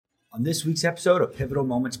On this week's episode of Pivotal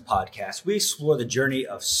Moments Podcast, we explore the journey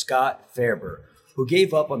of Scott Faerber, who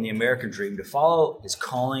gave up on the American dream to follow his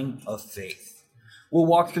calling of faith. We'll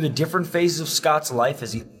walk through the different phases of Scott's life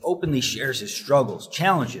as he openly shares his struggles,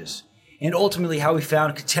 challenges, and ultimately how he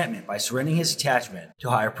found contentment by surrendering his attachment to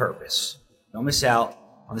higher purpose. Don't miss out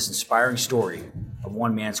on this inspiring story of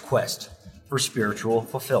one man's quest for spiritual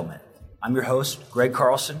fulfillment. I'm your host, Greg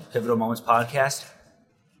Carlson, Pivotal Moments Podcast.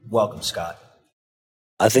 Welcome, Scott.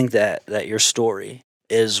 I think that your story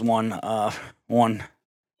is one to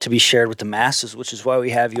be shared with the masses, which is why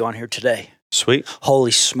we have you on here today. Sweet.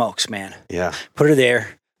 Holy smokes, man. Yeah. Put her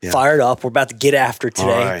there. Yeah. Fired up. We're about to get after it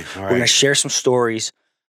today. All right. We're going to share some stories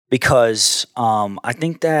because I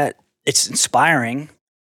think that it's inspiring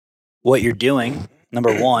what you're doing,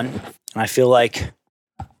 number one. And I feel like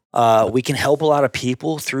we can help a lot of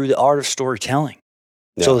people through the art of storytelling.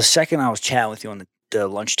 Yeah. So the second I was chatting with you on the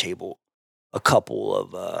lunch table, a couple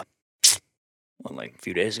of, like a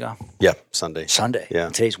few days ago. Yeah, Sunday. Yeah.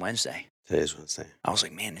 Today's Wednesday. I was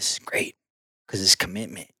like, man, this is great because it's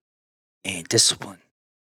commitment and discipline.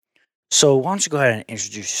 So why don't you go ahead and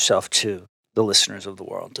introduce yourself to the listeners of the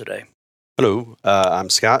world today? Hello, I'm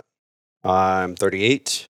Scott. I'm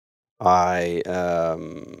 38.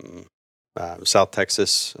 I'm South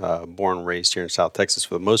Texas, born and raised here in South Texas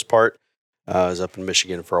for the most part. I was up in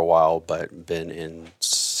Michigan for a while, but been in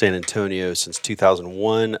San Antonio since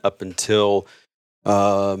 2001 up until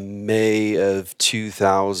May of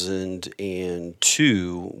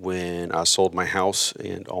 2002 when I sold my house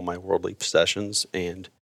and all my worldly possessions and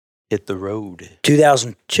hit the road.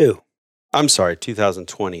 2002. I'm sorry,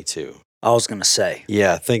 2022. I was going to say.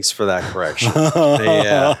 Yeah, thanks for that correction.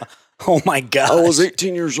 Yeah. Oh my God. I was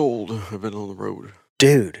 18 years old. I've been on the road.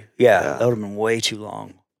 Dude, yeah. That would have been way too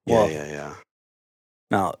long. Well, yeah.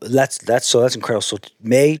 No, that's incredible. So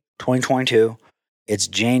May 2022, it's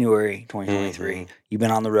January 2023. Mm-hmm. You've been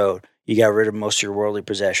on the road. You got rid of most of your worldly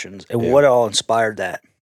possessions. And what all inspired that?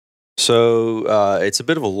 So it's a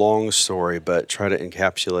bit of a long story, but try to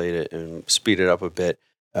encapsulate it and speed it up a bit.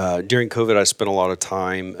 During COVID, I spent a lot of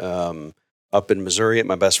time up in Missouri at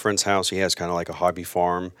my best friend's house. He has kind of like a hobby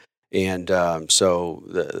farm. And so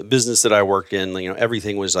the business that I worked in,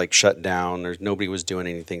 everything was like shut down. Nobody was doing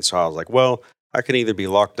anything. So I was like, well, I can either be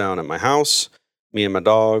locked down at my house, me and my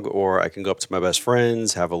dog, or I can go up to my best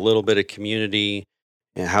friends, have a little bit of community,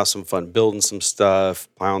 and have some fun building some stuff,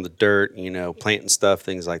 plowing the dirt, planting stuff,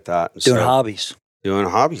 things like that. And doing hobbies. Doing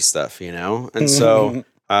hobby stuff, And so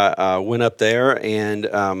I went up there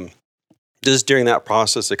and just during that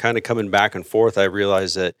process of kind of coming back and forth, I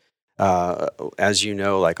realized that as you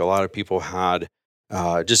know, like a lot of people had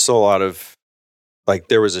just a lot of, like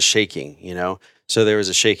there was a shaking, So there was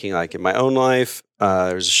a shaking like in my own life.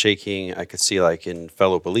 There was a shaking I could see like in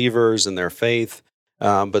fellow believers and their faith.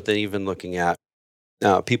 But then even looking at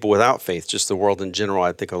people without faith, just the world in general,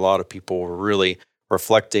 I think a lot of people were really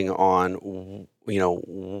reflecting on,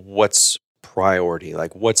 what's priority,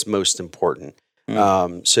 like what's most important.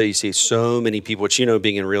 So you see so many people, which,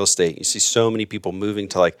 being in real estate, you see so many people moving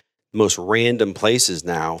to like most random places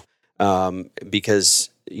now because,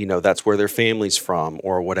 that's where their family's from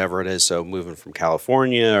or whatever it is. So moving from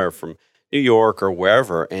California or from New York or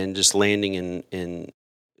wherever and just landing in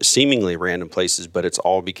seemingly random places. But it's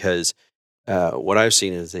all because what I've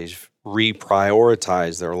seen is they've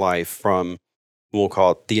reprioritized their life from, we'll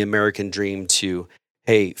call it the American dream to,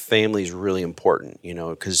 hey, family's really important,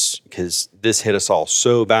 because this hit us all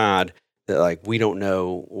so bad that like we don't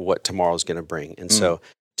know what tomorrow's going to bring. And so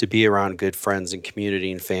to be around good friends and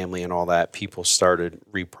community and family and all that, people started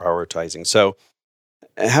reprioritizing. So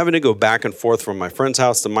having to go back and forth from my friend's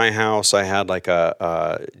house to my house, I had like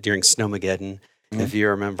during Snowmageddon, if you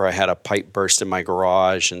remember, I had a pipe burst in my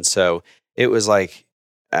garage. And so it was like,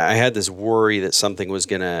 I had this worry that something was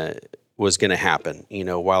going to happen,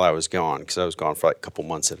 while I was gone, because I was gone for like a couple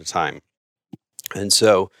months at a time. And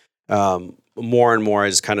so more and more, I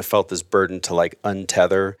just kind of felt this burden to like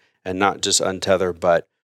untether, and not just untether, but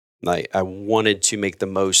like I wanted to make the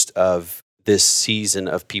most of this season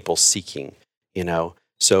of people seeking,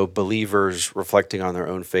 so believers reflecting on their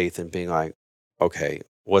own faith and being like, okay,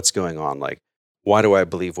 what's going on? Like, why do I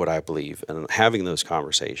believe what I believe? And having those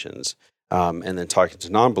conversations, and then talking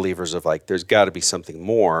to non-believers of like, there's got to be something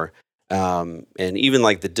more. And even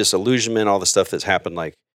like the disillusionment, all the stuff that's happened,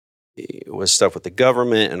 like was stuff with the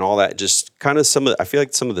government and all that, just kind of I feel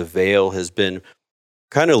like some of the veil has been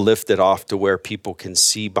kind of lifted off to where people can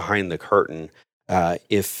see behind the curtain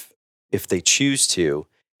if they choose to,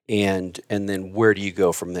 and then where do you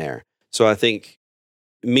go from there? So I think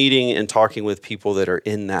meeting and talking with people that are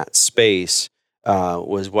in that space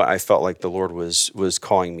was what I felt like the Lord was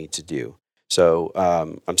calling me to do. So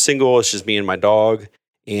I'm single. It's just me and my dog.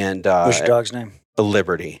 And What's your dog's name?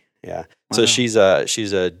 Liberty. Yeah. So Wow.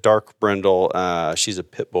 she's a dark brindle. She's a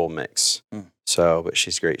pit bull mix. So, but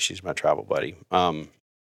she's great. She's my travel buddy.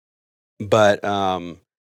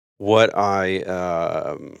 What I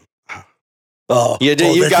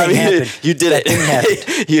you got me. Happened. You did that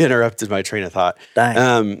it. You interrupted my train of thought.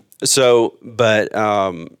 Dang.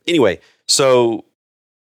 Anyway, so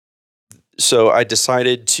I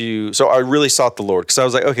decided to. So I really sought the Lord because I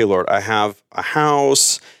was like, okay, Lord, I have a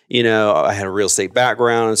house. I had a real estate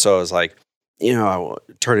background, and so I was like, I will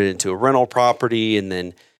turn it into a rental property, and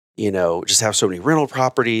then just have so many rental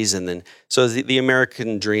properties, and then so the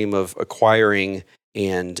American dream of acquiring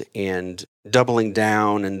and doubling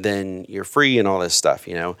down, and then you're free and all this stuff,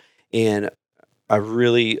 And I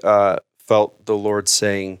really felt the Lord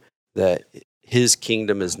saying that His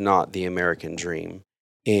kingdom is not the American dream,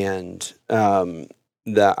 and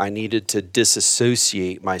that I needed to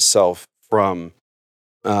disassociate myself from,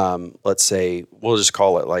 let's say, we'll just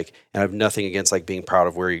call it like, and I have nothing against like being proud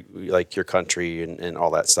of where your country and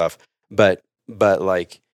all that stuff, but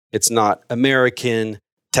like it's not American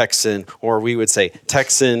Texan, or we would say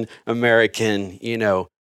Texan American,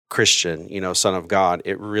 Christian, son of God.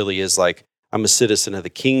 It really is like I'm a citizen of the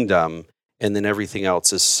kingdom, and then everything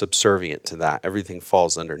else is subservient to that. Everything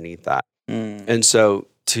falls underneath that. And so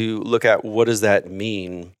to look at what does that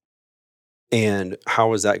mean, and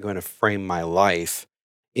how is that going to frame my life,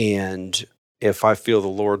 and if I feel the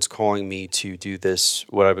Lord's calling me to do this,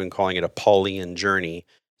 what I've been calling it a Pauline journey.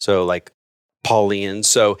 So like Pauline.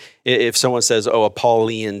 So if someone says, a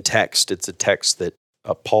Pauline text, it's a text that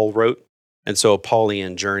Paul wrote. And so a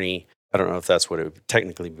Pauline journey, I don't know if that's what it would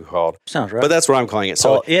technically be called. Sounds right. But that's what I'm calling it.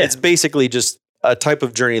 So It's basically just a type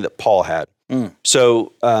of journey that Paul had.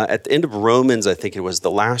 So at the end of Romans, I think it was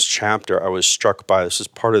the last chapter, I was struck by, this is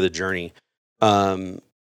part of the journey.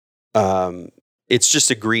 It's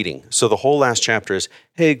just a greeting. So the whole last chapter is,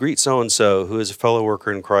 hey, greet so-and-so who is a fellow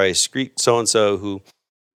worker in Christ. Greet so-and-so who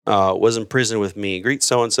was in prison with me. Greet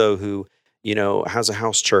so-and-so who, has a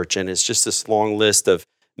house church. And it's just this long list of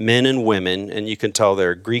men and women. And you can tell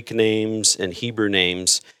they're Greek names and Hebrew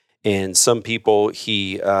names. And some people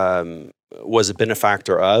he was a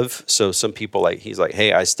benefactor of. So some people he's like,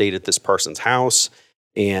 hey, I stayed at this person's house,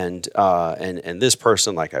 and this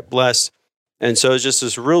person I blessed. And so it's just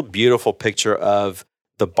this real beautiful picture of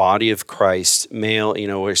the body of Christ, male,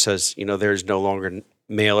 where it says, there's no longer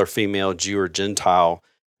male or female, Jew or Gentile,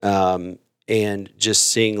 and just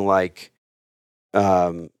seeing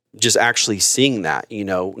just actually seeing that,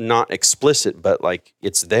 not explicit, but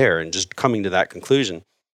it's there, and just coming to that conclusion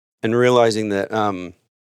and realizing that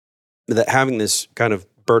that having this kind of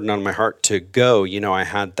burden on my heart to go, I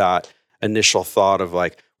had that initial thought of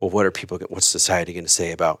well, what's society going to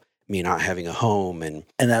say about me not having a home, and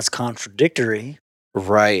that's contradictory,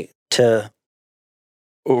 right, to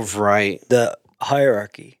the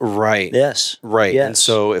hierarchy, right? Yes, right. Yes. And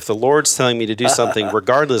so, if the Lord's telling me to do something,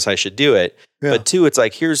 regardless, I should do it. Yeah. But two, it's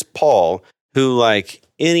here's Paul, who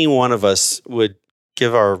any one of us would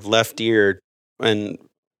give our left ear and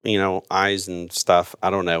eyes and stuff, I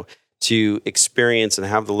don't know, to experience and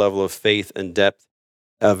have the level of faith and depth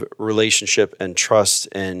of relationship and trust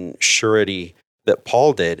and surety that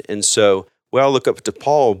Paul did. And so we all look up to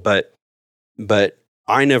Paul, but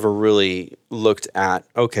I never really looked at,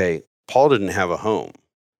 okay, Paul didn't have a home.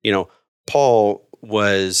 Paul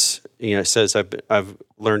was, it says, I've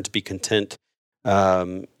learned to be content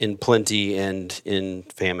in plenty and in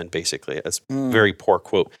famine, basically. That's a very poor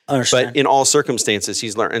quote. But in all circumstances,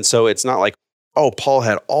 he's learned. And so it's not like, oh, Paul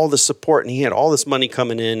had all the support and he had all this money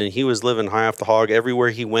coming in and he was living high off the hog everywhere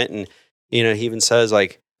he went. And, he even says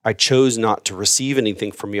I chose not to receive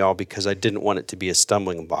anything from y'all because I didn't want it to be a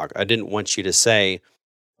stumbling block. I didn't want you to say,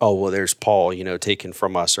 oh, well, there's Paul, taken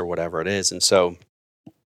from us or whatever it is. And so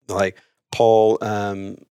Paul,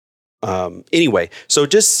 anyway, so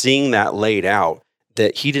just seeing that laid out,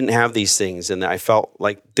 that he didn't have these things, and I felt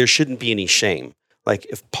like there shouldn't be any shame.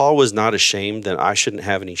 If Paul was not ashamed, then I shouldn't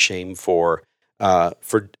have any shame for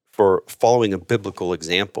following a biblical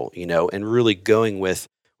example, and really going with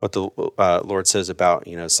what the Lord says about,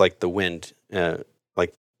 it's like the wind,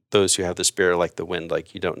 like those who have the Spirit are like the wind,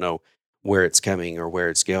 you don't know where it's coming or where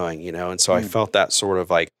it's going, And so I felt that sort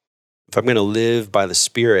of if I'm going to live by the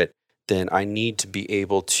Spirit, then I need to be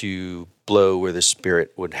able to blow where the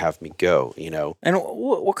Spirit would have me go, And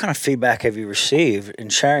what kind of feedback have you received in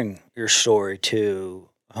sharing your story to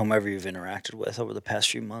whomever you've interacted with over the past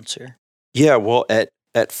few months here? Yeah, well,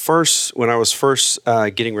 at first, when I was first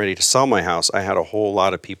getting ready to sell my house, I had a whole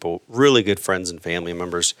lot of people, really good friends and family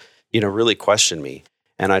members, really question me.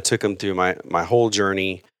 And I took them through my whole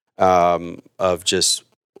journey of just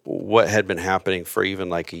what had been happening for even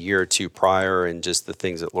like a year or two prior, and just the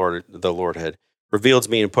things that the Lord had revealed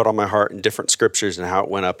to me and put on my heart in different scriptures and how it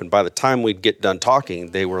went up. And by the time we'd get done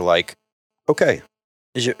talking, they were like, okay.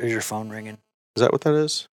 Is your phone ringing? Is that what that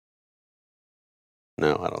is?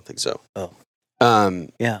 No, I don't think so. Oh.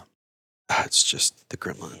 Yeah. It's just the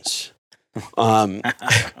gremlins.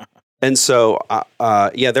 And so,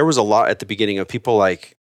 there was a lot at the beginning of people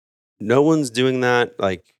like, no one's doing that.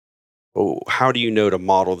 Like, oh, how do you know to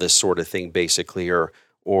model this sort of thing, basically?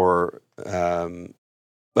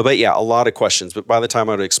 But yeah, a lot of questions. But by the time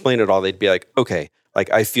I would explain it all, they'd be like, okay,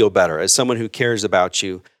 like I feel better. As someone who cares about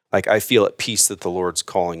you, like I feel at peace that the Lord's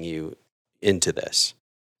calling you into this.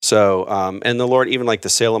 So, and the Lord, even like the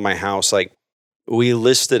sale of my house, like we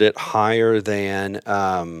listed it higher than,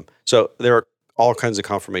 so there are all kinds of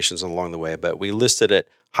confirmations along the way, but we listed it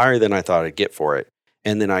higher than I thought I'd get for it.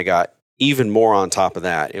 And then I got even more on top of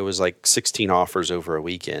that. It was like 16 offers over a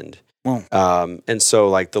weekend. And so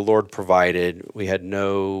like the Lord provided, we had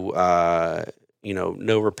no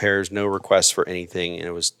repairs, no requests for anything. And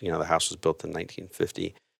it was, the house was built in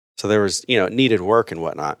 1950. So there was, needed work and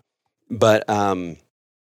whatnot. But I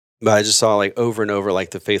just saw like over and over,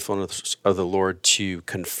 like the faithfulness of the Lord to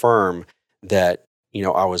confirm that,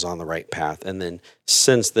 I was on the right path. And then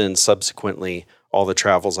since then, subsequently, all the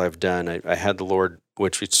travels I've done, I had the Lord,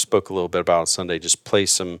 which we spoke a little bit about on Sunday, just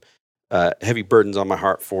place some heavy burdens on my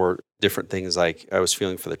heart for different things like I was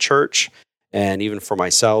feeling for the church and even for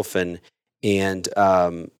myself. And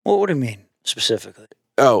what do you mean specifically?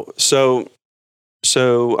 Oh, so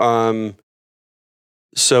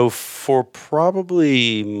for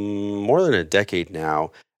probably more than a decade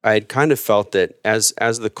now, I had kind of felt that as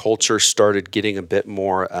the culture started getting a bit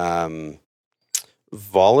more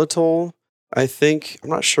volatile, I think, I'm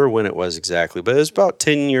not sure when it was exactly, but it was about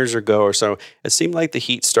 10 years ago or so, it seemed like the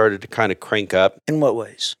heat started to kind of crank up. In what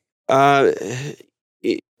ways? I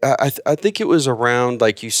think it was around,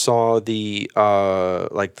 like you saw the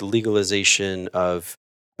legalization of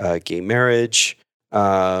gay marriage,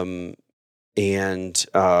 and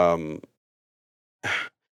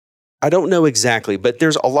I don't know exactly, but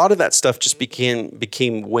there's a lot of that stuff just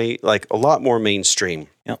became way like a lot more mainstream.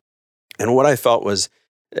 Yep. And what I felt was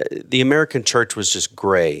the American church was just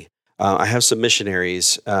gray. I have some missionary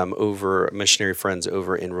friends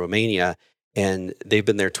over in Romania, and they've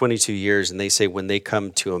been there 22 years. And they say when they come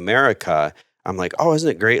to America, I'm like, oh, isn't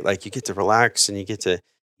it great? Like you get to relax and you get to,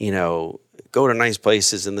 go to nice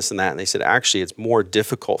places and this and that. And they said, actually, it's more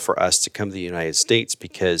difficult for us to come to the United States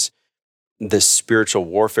because the spiritual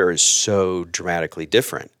warfare is so dramatically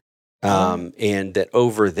different. And that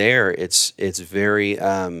over there, it's very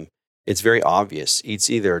obvious. It's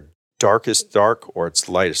either darkest dark or it's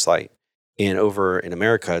lightest light. And over in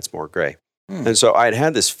America, it's more gray. And so I'd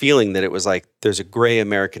had this feeling that it was like there's a gray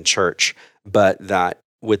American church, but that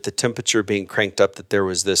with the temperature being cranked up, that there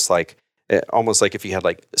was this like, almost like if you had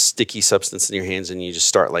like a sticky substance in your hands and you just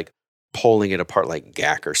start like pulling it apart like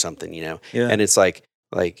gack or something, Yeah. And it's like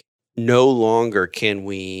no longer can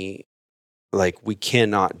we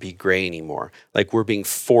cannot be gray anymore. Like we're being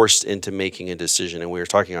forced into making a decision. And we were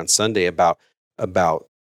talking on Sunday about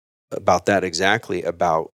that exactly,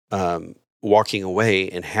 about walking away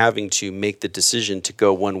and having to make the decision to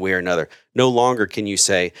go one way or another. No longer can you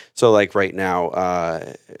say, so like right now,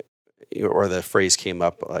 or the phrase came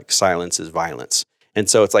up like silence is violence. And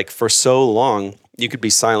so it's like for so long, you could be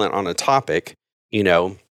silent on a topic,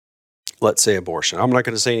 let's say abortion. I'm not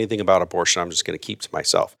going to say anything about abortion. I'm just going to keep to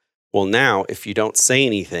myself. Well, now if you don't say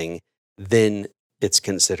anything, then it's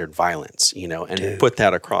considered violence, and put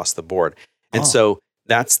that across the board. And so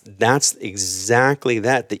that's exactly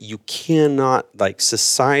that you cannot, like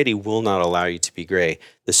society will not allow you to be gray.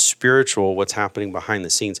 The spiritual, what's happening behind the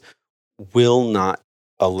scenes will not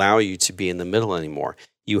allow you to be in the middle anymore.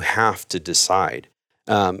 You have to decide.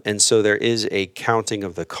 And so there is a counting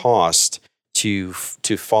of the cost to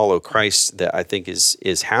follow Christ that I think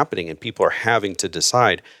is happening, and people are having to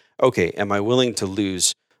decide, okay, am I willing to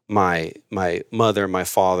lose my mother, my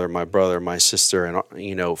father, my brother, my sister,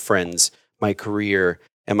 and friends, my career?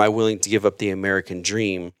 Am I willing to give up the American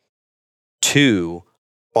dream to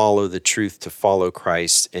follow the truth, to follow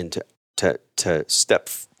Christ, and to step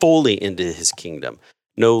fully into his kingdom?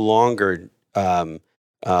 No longer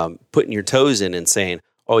putting your toes in and saying,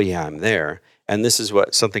 oh yeah, I'm there. And this is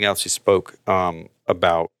something else you spoke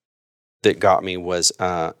about that got me was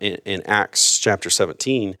in Acts chapter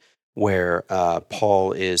 17, where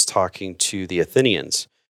Paul is talking to the Athenians,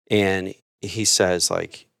 and he says,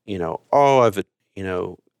 like,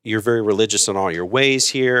 you're very religious in all your ways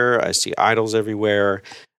here. I see idols everywhere.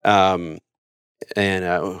 I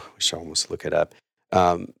should almost look it up.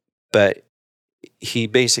 But he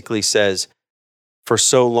basically says, for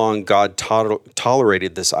so long, God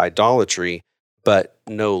tolerated this idolatry, but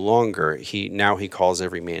no longer. Now he calls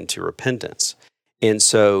every man to repentance. And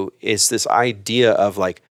so it's this idea of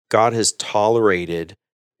like, God has tolerated,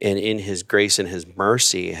 and in his grace and his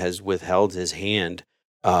mercy has withheld his hand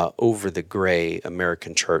over the gray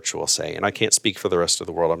American church, we'll say. And I can't speak for the rest of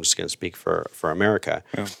the world. I'm just going to speak for America.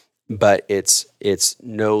 Yeah. But it's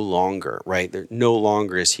no longer, right? No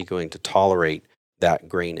longer is he going to tolerate that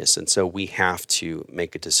grayness. And so we have to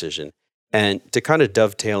make a decision. And to kind of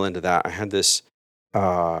dovetail into that, I had this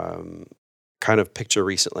kind of picture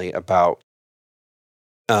recently about,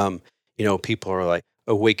 people are like,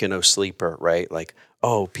 awake and no sleeper, right? Like,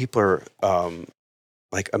 oh, people are,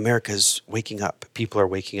 like America's waking up. People are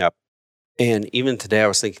waking up. And even today I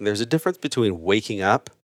was thinking there's a difference between waking up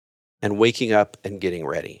and getting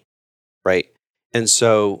ready, right? And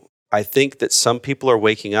so I think that some people are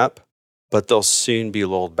waking up, but they'll soon be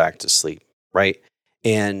lulled back to sleep, right?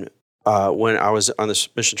 And when I was on this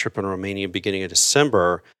mission trip in Romania beginning of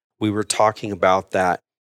December, we were talking about that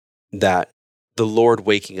the Lord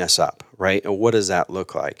waking us up, right? And what does that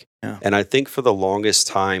look like? Yeah. And I think for the longest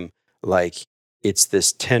time, like, it's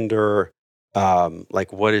this tender,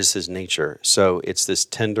 like, what is his nature? So it's this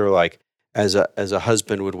tender, like, as a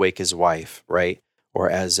husband would wake his wife, right? Or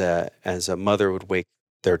as a mother would wake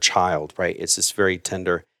their child, right? It's this very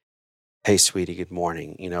tender, hey, sweetie, good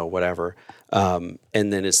morning, whatever. And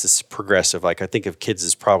then it's this progressive, like, I think of kids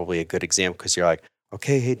as probably a good example, because you're like,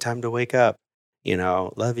 okay, hey, time to wake up,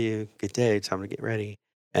 love you, good day, time to get ready.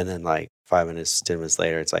 And then like 5 minutes, 10 minutes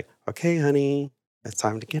later, it's like, okay, honey, it's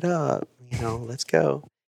time to get up, let's go.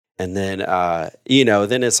 And then,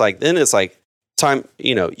 then it's like time,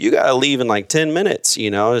 you got to leave in like 10 minutes,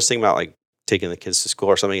 I was thinking about like taking the kids to school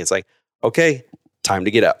or something. It's like, okay, time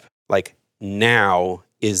to get up. Like, now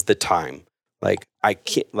is the time. Like, I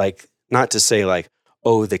can't, like, not to say like,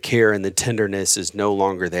 oh, the care and the tenderness is no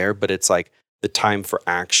longer there, but it's like the time for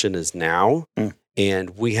action is now.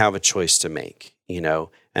 And we have a choice to make,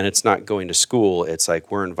 and it's not going to school. It's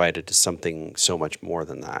like, we're invited to something so much more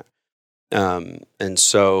than that.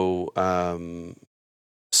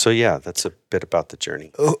 So yeah, that's a bit about the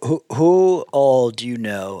journey. Who all do you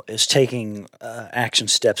know is taking action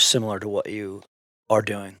steps similar to what you are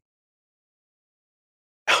doing?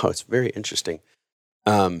 Oh, it's very interesting.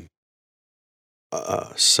 Some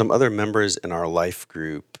other members in our life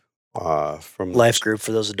group from life group,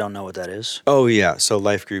 for those that don't know what that is. Oh yeah, so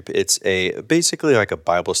life group, it's basically like a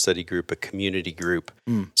Bible study group, a community group.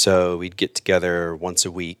 So we'd get together once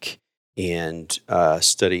a week and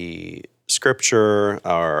study scripture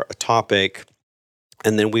or a topic,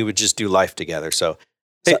 and then we would just do life together. So,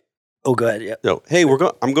 hey, go ahead. Yeah. So, hey,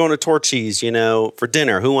 I'm going to Torchy's, for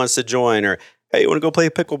dinner. Who wants to join? Or, hey, you want to go play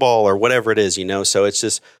pickleball or whatever it is, So it's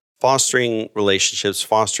just fostering relationships,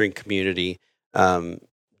 fostering community,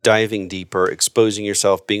 diving deeper, exposing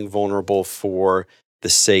yourself, being vulnerable for the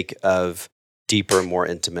sake of deeper, more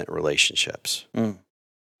intimate relationships.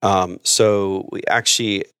 So we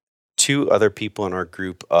actually, 2 other people in our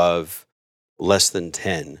group of less than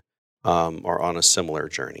 10 are on a similar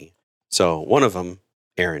journey. So one of them,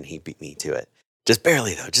 Aaron, he beat me to it. Just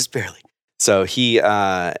barely, though, just barely. So he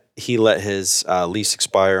let his lease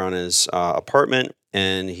expire on his apartment,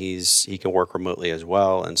 and he can work remotely as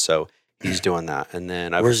well. And so he's doing that. And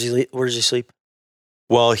then where does he sleep?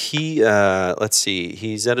 Well, let's see,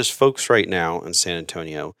 he's at his folks right now in San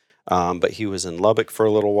Antonio, but he was in Lubbock for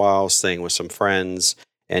a little while, staying with some friends,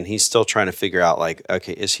 and he's still trying to figure out, like,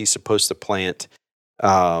 okay, is he supposed to plant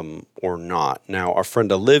or not? Now, our friend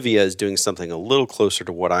Olivia is doing something a little closer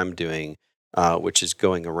to what I'm doing, which is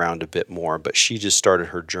going around a bit more, but she just started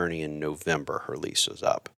her journey in November. Her lease was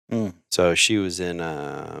up. So she was in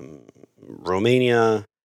Romania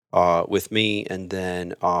with me, and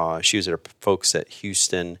then she was at her folks at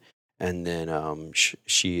Houston, and then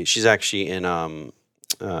she's actually in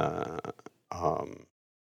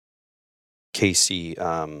Casey,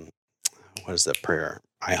 what is that prayer?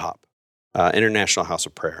 IHOP, International House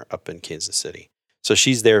of Prayer up in Kansas City. So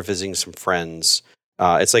she's there visiting some friends.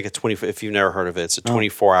 It's like if you've never heard of it, it's a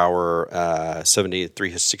 24-hour,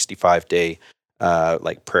 365 day,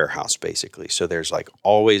 like prayer house, basically. So there's like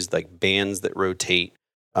always like bands that rotate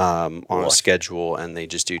on a schedule, and they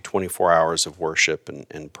just do 24 hours of worship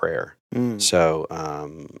and prayer. So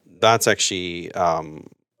that's actually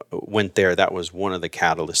went there, that was one of the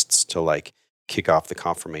catalysts to like kick off the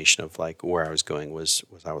confirmation of like where I was going was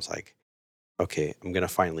I was like, okay, I'm going to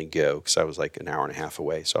finally go, because I was like an hour and a half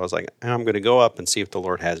away. So I was like, I'm going to go up and see if the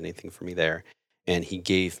Lord has anything for me there. And he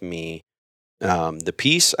gave me the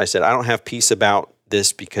peace. I said, I don't have peace about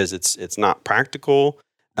this because it's not practical.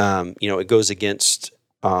 It goes against,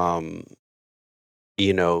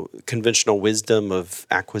 conventional wisdom of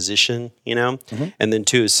acquisition, Mm-hmm. and then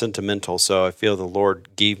 2 is sentimental. So I feel the Lord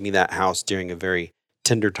gave me that house during a very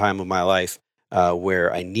tender time of my life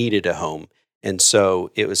where I needed a home. And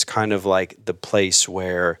so it was kind of like the place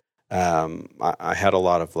where I had a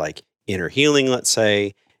lot of like inner healing, let's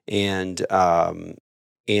say. And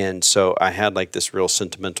so I had like this real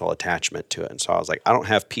sentimental attachment to it. And so I was like, I don't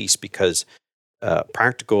have peace because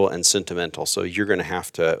practical and sentimental. So you're going to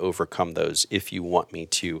have to overcome those if you want me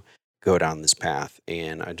to go down this path.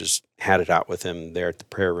 And I just had it out with him there at the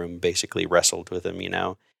prayer room, basically wrestled with him,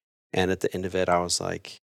 And at the end of it, I was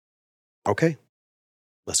like, okay,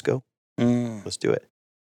 let's go. Let's do it.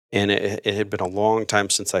 And it had been a long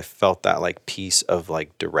time since I felt that like piece of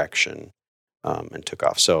like direction and took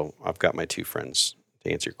off. So I've got my 2 friends,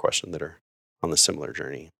 to answer your question, that are on the similar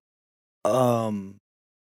journey.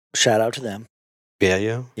 Shout out to them.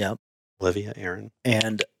 Yeah. Yep. Olivia, Aaron.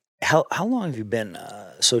 And how long have you been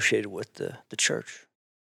associated with the church?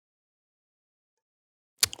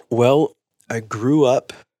 Well, I grew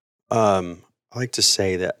up. I like to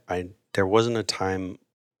say that there wasn't a time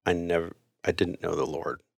I didn't know the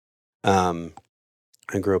Lord.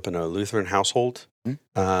 I grew up in a Lutheran household.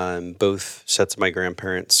 Both sets of my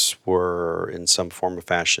grandparents were in some form or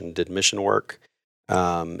fashion did mission work,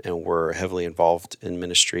 and were heavily involved in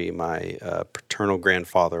ministry. My paternal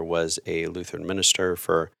grandfather was a Lutheran minister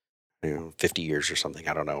for 50 years or something.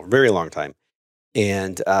 I don't know, a very long time.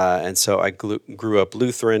 And so I grew up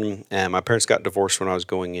Lutheran, and my parents got divorced when I was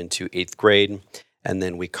going into 8th grade. And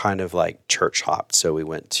then we kind of like church hopped. So we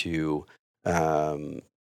went to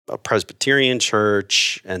a Presbyterian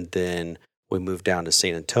church, and then we moved down to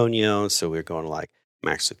San Antonio. So we were going to like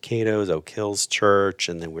Max Lucado's, Oak Hills Church,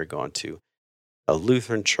 and then we were going to a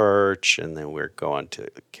Lutheran church, and then we were going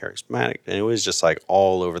to Charismatic. And it was just like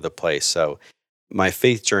all over the place. So my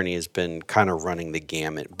faith journey has been kind of running the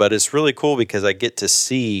gamut. But it's really cool because I get to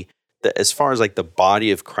see that as far as like the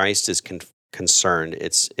body of Christ is concerned,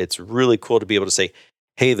 it's really cool to be able to say,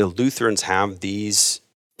 hey, the Lutherans have these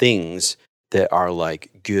things that are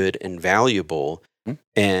like good and valuable,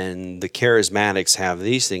 and the Charismatics have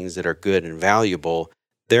these things that are good and valuable.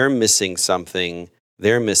 They're missing something,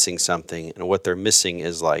 and what they're missing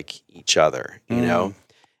is like each other,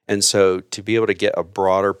 And so to be able to get a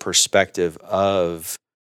broader perspective of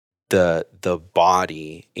the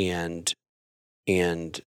body and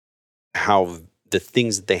how the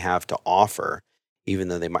things that they have to offer, even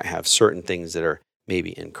though they might have certain things that are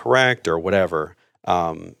maybe incorrect or whatever,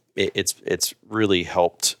 it's really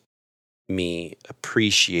helped me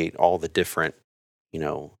appreciate all the different,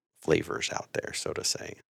 flavors out there, so to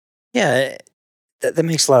say. Yeah, that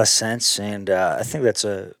makes a lot of sense, and I think that's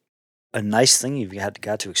a nice thing you've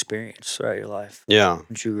got to experience throughout your life. Yeah.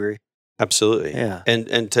 Don't you agree? Absolutely. Yeah.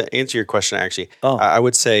 And to answer your question, actually, I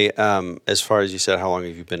would say, as far as you said, how long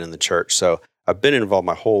have you been in the church? So I've been involved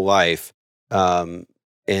my whole life.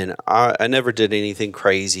 And I never did anything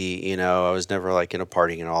crazy, I was never like in a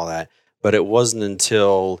partying and all that. But it wasn't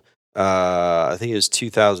until I think it was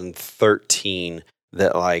 2013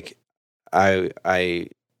 that like I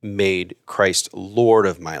made Christ Lord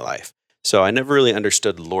of my life. So I never really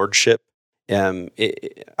understood lordship. I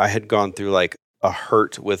had gone through like a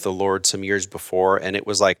hurt with the Lord some years before, and it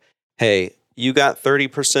was like, hey, you got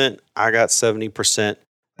 30%, I got 70%.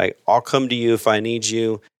 Like, I'll come to you if I need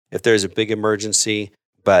you, if there's a big emergency,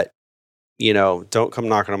 but don't come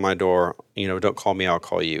knocking on my door. Don't call me, I'll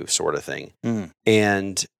call you, sort of thing.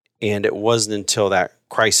 And it wasn't until that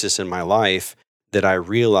crisis in my life that I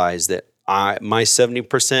realized that my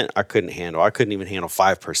 70% I couldn't handle. I couldn't even handle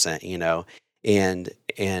 5%,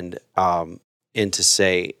 and to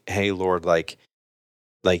say, hey, Lord, like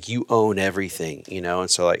you own everything, and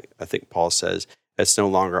so like I think Paul says, it's no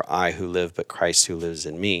longer I who live, but Christ who lives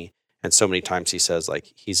in me. And so many times he says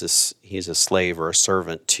like he's a slave or a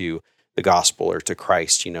servant to the gospel or to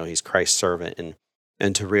Christ, he's Christ's servant,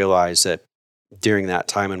 and to realize that during that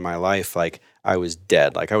time in my life, like I was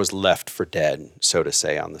dead, like I was left for dead, so to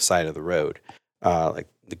say, on the side of the road, like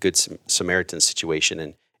the Good Samaritan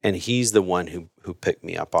situation, and he's the one who picked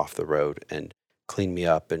me up off the road and cleaned me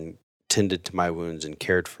up and tended to my wounds and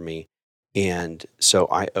cared for me. And so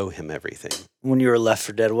I owe him everything. When you were left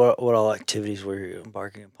for dead, what all activities were you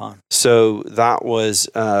embarking upon? So that was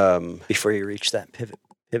before you reached that pivot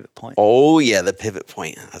Pivot point. Oh yeah, the pivot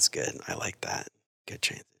point. That's good. I like that. Good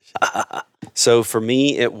transition. So for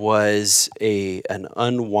me, it was an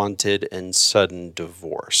unwanted and sudden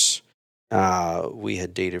divorce. We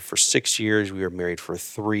had dated for 6 years. We were married for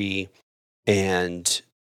 3, and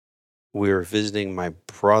we were visiting my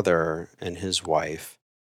brother and his wife,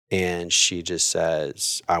 and she just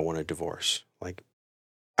says, "I want a divorce," like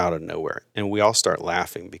out of nowhere. And we all start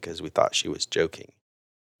laughing because we thought she was joking,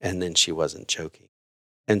 and then she wasn't joking.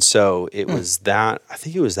 And so it was that, I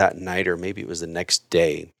think it was that night, or maybe it was the next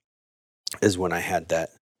day, is when I had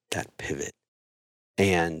that pivot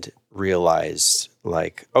and realized,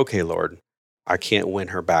 like, okay, Lord, I can't win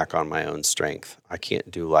her back on my own strength. I can't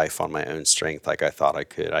do life on my own strength like I thought I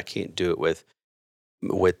could. I can't do it with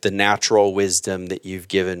the natural wisdom that you've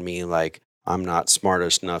given me. Like, I'm not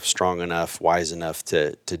smart enough, strong enough, wise enough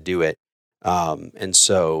to do it. And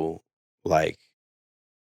so, like,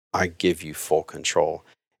 I give you full control.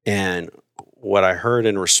 And what I heard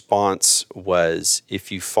in response was,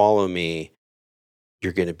 if you follow me,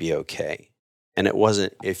 you're going to be okay. And it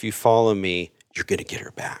wasn't, if you follow me, you're going to get her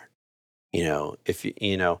back. If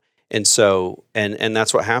you, and so, and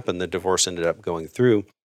that's what happened. The divorce ended up going through,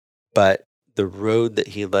 but the road that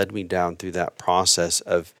he led me down through that process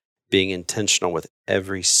of being intentional with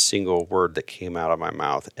every single word that came out of my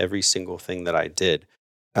mouth, every single thing that I did,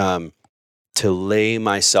 to lay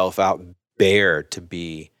myself out bare to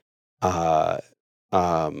be,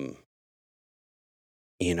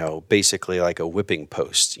 basically like a whipping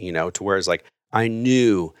post, to where it's like, I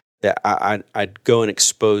knew that I'd go and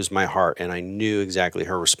expose my heart, and I knew exactly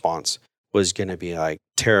her response was going to be like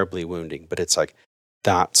terribly wounding. But it's like,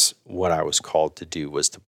 that's what I was called to do, was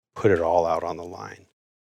to put it all out on the line.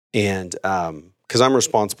 And because I'm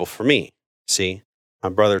responsible for me. See, my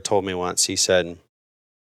brother told me once, he said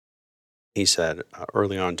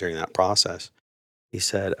early on during that process, he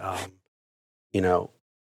said,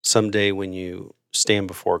 someday when you stand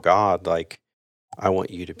before God, like, I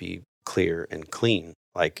want you to be clear and clean.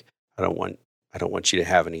 Like, I don't want you to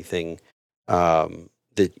have anything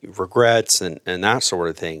that regrets and that sort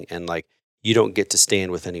of thing. And like, you don't get to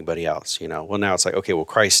stand with anybody else, Well, now it's like, okay, well,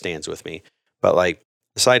 Christ stands with me. But like,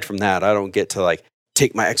 aside from that, I don't get to like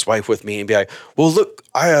take my ex-wife with me and be like, well, look,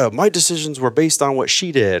 my decisions were based on what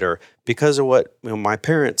she did, or because of what my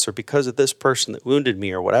parents, or because of this person that wounded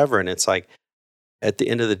me, or whatever. And it's like, at the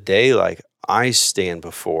end of the day, like, I stand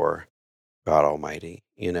before God Almighty,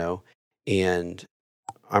 and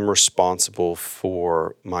I'm responsible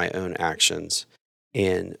for my own actions.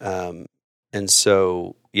 And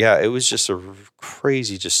so, yeah, it was just a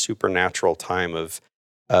crazy, just supernatural time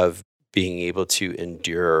of being able to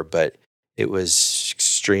endure, but it was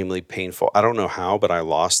extremely painful. I don't know how, but I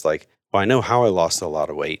know how I lost a lot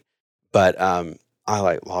of weight, but I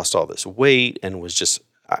like lost all this weight and was just,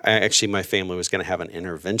 actually, my family was going to have an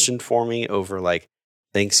intervention for me over like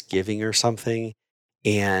Thanksgiving or something.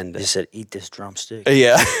 And You said, eat this drumstick.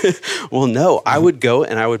 yeah. Well, no, I would go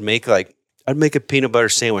and I would make I'd make a peanut butter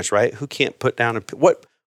sandwich, right? Who can't put down what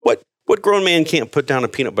grown man can't put down a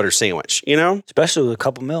peanut butter sandwich, Especially with a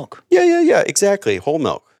cup of milk. Yeah, exactly. Whole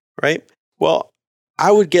milk, right? Well,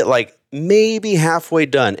 I would get like maybe halfway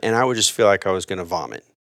done and I would just feel like I was going to vomit,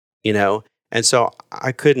 And so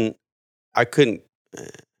I couldn't,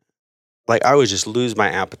 like, I would just lose my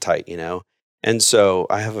appetite, And so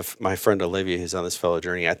I have my friend Olivia, who's on this fellow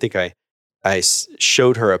journey. I think I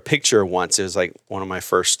showed her a picture once. It was like one of my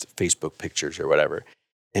first Facebook pictures or whatever.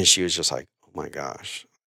 And she was just like, oh my gosh,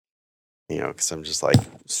 because I'm just like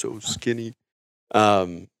so skinny,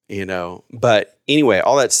 But anyway,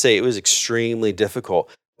 all that to say, it was extremely difficult.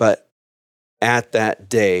 But at that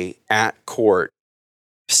day at court,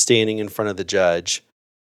 standing in front of the judge,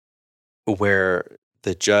 where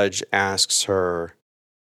the judge asks her,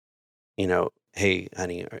 hey,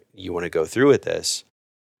 honey, you want to go through with this?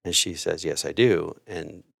 And she says, yes, I do.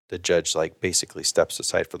 And the judge like basically steps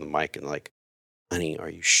aside from the mic and like, honey, are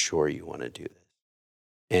you sure you want to do this?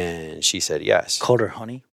 And she said, yes. Called her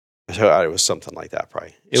honey? So it was something like that,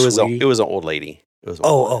 probably. It was an old lady. It was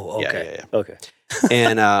okay. Yeah. Okay.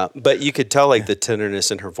 And but you could tell like the tenderness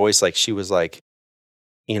in her voice, like she was like,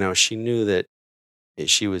 she knew that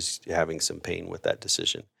she was having some pain with that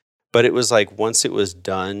decision. But it was like, once it was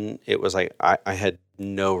done, it was like I had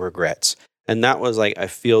no regrets. And that was like, I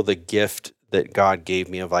feel the gift that God gave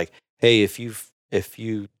me of like, hey, if you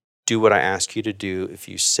do what I ask you to do, if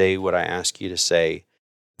you say what I ask you to say,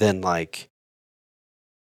 then like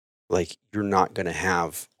you're not going to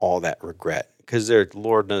have all that regret. Because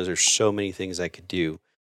Lord knows there's so many things I could do,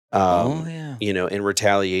 in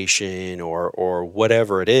retaliation or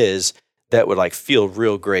whatever it is, that would like feel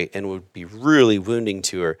real great and would be really wounding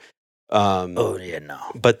to her. Oh yeah, no.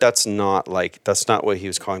 But that's not what he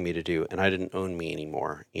was calling me to do. And I didn't own me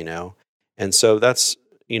anymore, you know? And so that's,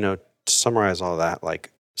 to summarize all that,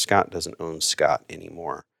 like Scott doesn't own Scott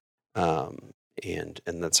anymore. And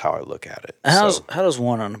that's how I look at it. How does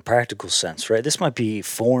one, on a practical sense, right? This might be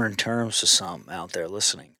foreign terms to some out there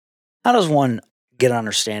listening. How does one get an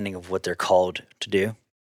understanding of what they're called to do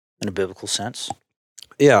in a biblical sense?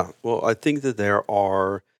 Yeah, well, I think that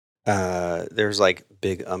there's like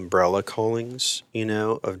big umbrella callings,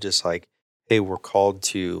 of just like, hey, we're called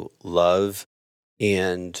to love.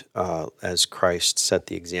 And as Christ set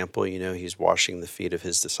the example, he's washing the feet of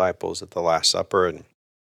his disciples at the Last Supper. And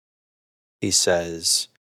he says,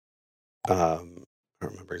 I don't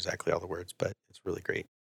remember exactly all the words, but it's really great.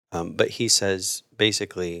 But he says,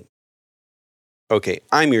 basically, okay,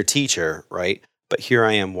 I'm your teacher, right? But here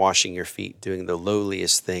I am washing your feet, doing the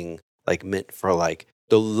lowliest thing, like meant for like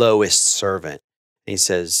the lowest servant. And he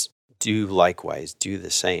says, do likewise, do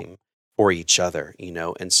the same for each other,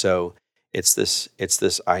 And so it's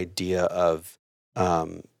this idea of,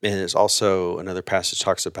 and it's also another passage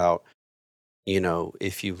talks about,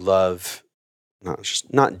 if you love,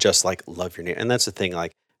 not just like love your neighbor. And that's the thing,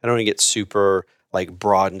 like, I don't want to get super like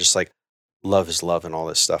broad and just like love is love and all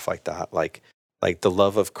this stuff like that. Like the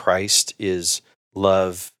love of Christ is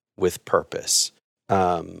love with purpose,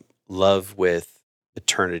 love with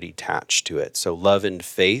eternity attached to it. So love in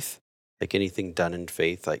faith, like anything done in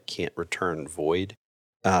faith, like can't return void.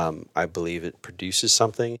 I believe it produces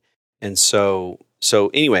something. And so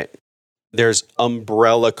anyway, there's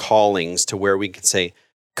umbrella callings to where we can say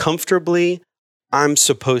comfortably, I'm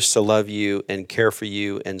supposed to love you and care for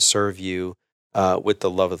you and serve you with the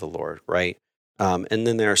love of the Lord, right? And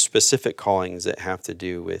then there are specific callings that have to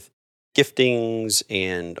do with giftings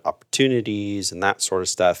and opportunities and that sort of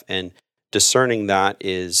stuff. And discerning that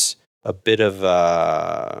is a bit of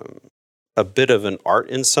an art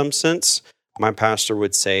in some sense. My pastor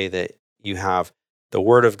would say that you have the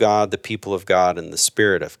Word of God, the people of God, and the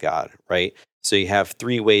Spirit of God, right? So you have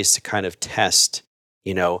three ways to kind of test,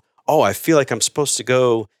 I feel like I'm supposed to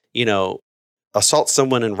go, assault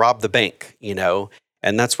someone and rob the bank,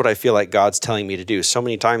 and that's what I feel like God's telling me to do. So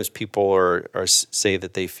many times people are say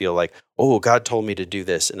that they feel like, oh, God told me to do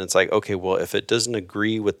this. And it's like, okay, well, if it doesn't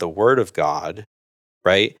agree with the Word of God,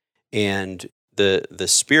 right, and the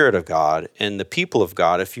Spirit of God and the people of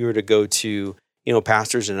God, if you were to go to,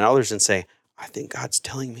 pastors and elders and say, I think God's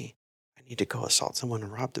telling me I need to go assault someone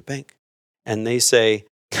and rob the bank. And they say,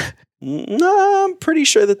 no, I'm pretty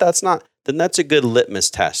sure that's not, then that's a good litmus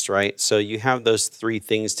test, right? So you have those three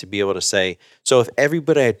things to be able to say. So if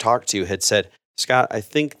everybody I talked to had said, Scott, I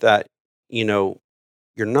think that, you're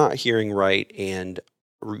not hearing right and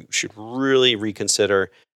should really reconsider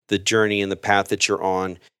the journey and the path that you're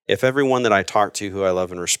on. If everyone that I talked to who I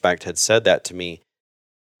love and respect had said that to me,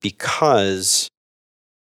 because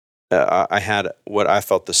I had what I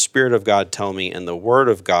felt the Spirit of God tell me and the Word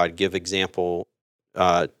of God give example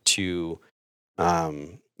to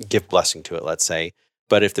give blessing to it, let's say.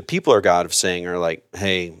 But if the people are God of saying are like,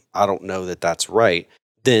 hey, I don't know that that's right,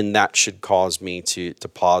 then that should cause me to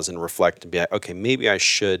pause and reflect and be like, okay, maybe I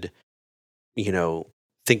should,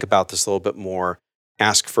 think about this a little bit more,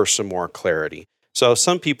 ask for some more clarity. So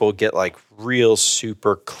some people get like real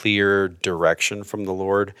super clear direction from the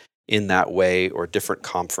Lord in that way, or different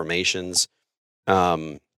confirmations.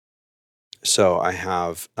 So I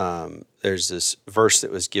have, there's this verse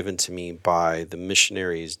that was given to me by the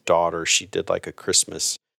missionary's daughter. She did like a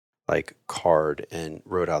Christmas like card and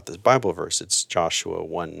wrote out this Bible verse. It's Joshua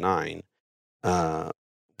 1:9,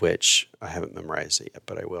 which I haven't memorized it yet,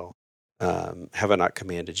 but I will. Have I not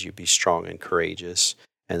commanded you, be strong and courageous?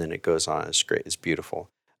 And then it goes on. It's great. It's beautiful.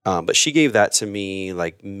 But she gave that to me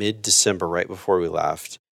like mid-December, right before we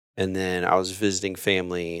left. And then I was visiting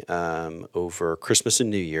family over Christmas and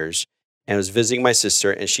New Year's. And I was visiting my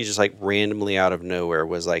sister, and she just like randomly out of nowhere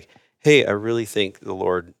was like, hey, I really think the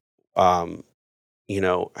Lord,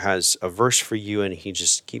 has a verse for you. And he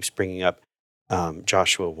just keeps bringing up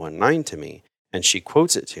Joshua 1:9 to me. And she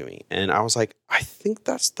quotes it to me. And I was like, I think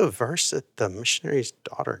that's the verse that the missionary's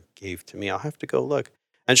daughter gave to me. I'll have to go look.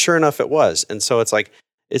 And sure enough, it was. And so it's like,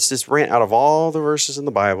 it's this rant out of all the verses in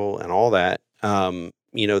the Bible and all that,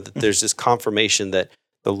 that there's this confirmation that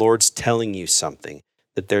the Lord's telling you something,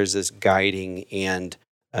 that there's this guiding and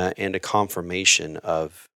a confirmation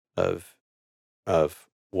of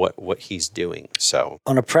what he's doing. So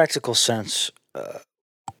On a practical sense,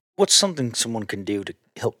 what's something someone can do to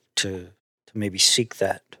help to maybe seek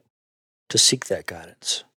that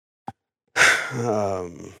guidance?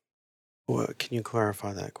 What, can you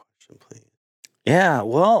clarify that question, please? Yeah,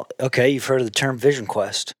 well, okay, you've heard of the term vision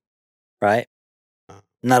quest, right?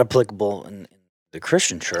 Not applicable in the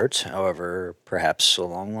Christian church, however, perhaps a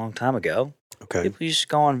long, long time ago, Okay. people used to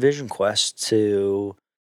go on vision quests to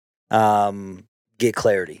get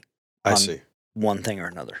clarity I on see. one thing or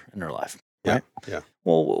another in their life, Yeah. right? Yeah.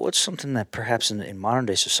 Well, what's something that perhaps in modern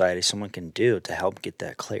day society someone can do to help get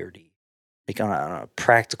that clarity, like on a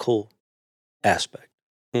practical aspect?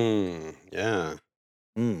 Yeah.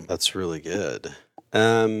 Because That's really good.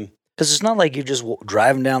 it's not like you're just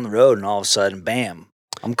driving down the road and all of a sudden, bam,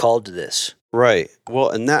 I'm called to this. Right. Well,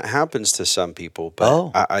 and that happens to some people, but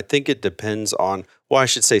Oh. I think it depends on, well, I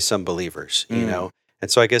should say some believers, you know?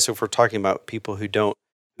 And so I guess if we're talking about people who don't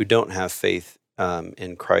have faith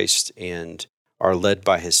in Christ and are led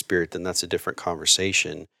by his spirit, then that's a different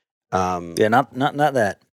conversation. Yeah, not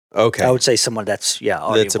that. Okay. I would say someone that's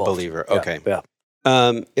already That's a involved. believer. Yeah, Okay.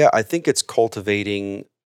 Yeah. I think it's cultivating,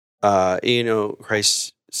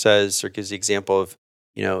 Christ says or gives the example of,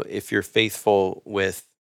 if you're faithful with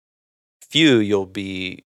few, you'll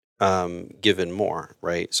be given more,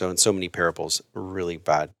 right? So in so many parables, really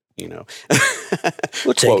bad,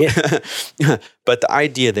 We'll take it. But the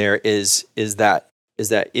idea there is that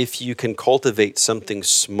if you can cultivate something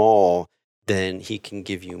small, then he can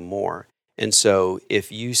give you more. And so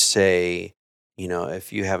if you say,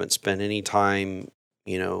 if you haven't spent any time,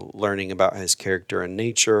 learning about his character and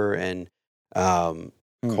nature and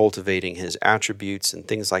cultivating his attributes and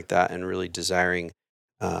things like that, and really desiring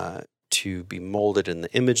to be molded in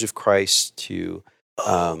the image of Christ, to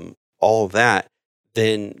all that,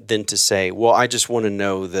 then to say, well, I just want to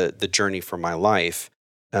know the journey for my life.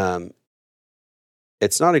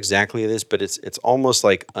 It's not exactly this, but it's almost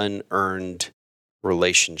like unearned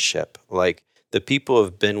relationship. Like the people who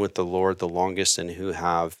have been with the Lord the longest and who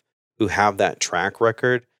have that track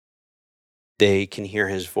record, they can hear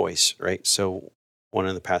his voice, right? So one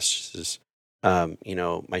of the passages,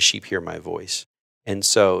 my sheep hear my voice. And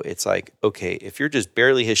so it's like, okay, if you're just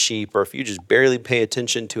barely his sheep, or if you just barely pay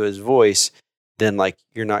attention to his voice, then like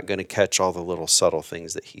you're not going to catch all the little subtle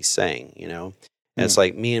things that he's saying, And it's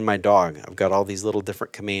like me and my dog. I've got all these little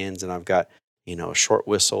different commands, and I've got, a short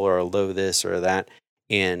whistle or a low this or that,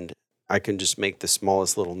 and I can just make the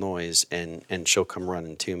smallest little noise, and she'll come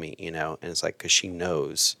running to me, And it's like, because she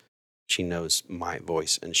knows my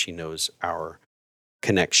voice, and she knows our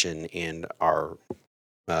connection and our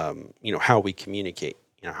how we communicate,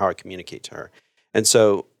 how I communicate to her. And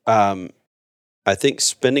so I think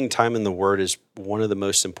spending time in the Word is one of the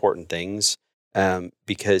most important things,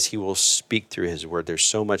 because he will speak through his Word. There's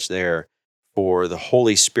so much there for the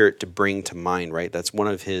Holy Spirit to bring to mind, right? That's one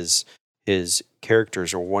of his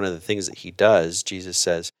characters, or one of the things that he does. Jesus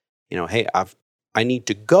says, hey, I need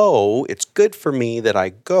to go. It's good for me that I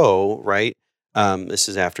go, right? This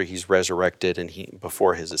is after he's resurrected and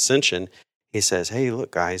before his ascension. He says, hey,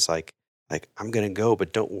 look, guys, like I'm going to go,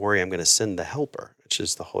 but don't worry, I'm going to send the helper, which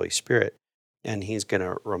is the Holy Spirit. And he's going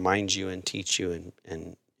to remind you and teach you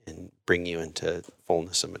and bring you into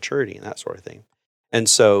fullness of maturity and that sort of thing. And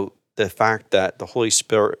so the fact that the Holy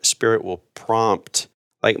Spirit will prompt,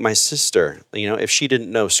 like my sister, if she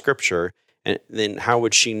didn't know Scripture, and then how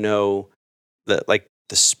would she know that, like,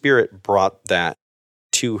 the Spirit brought that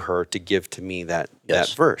to her to give to me that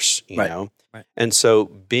verse, you know? Right. And so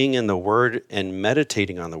being in the Word and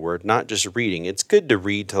meditating on the Word, not just reading. It's good to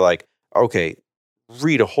read to, like, okay,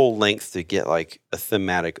 read a whole length to get like a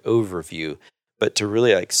thematic overview, but to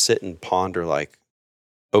really like sit and ponder, like,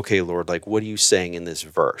 okay, Lord, like, what are you saying in this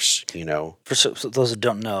verse, For so those that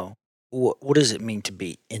don't know, what does it mean to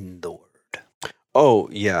be in the Word? Oh,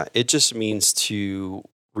 yeah. It just means to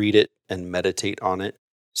read it and meditate on it.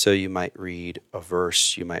 So you might read a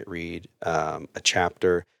verse, you might read a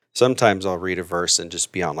chapter. Sometimes I'll read a verse and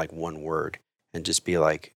just be on like one word and just be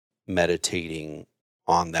like meditating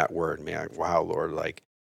on that word and be like, wow, Lord, like,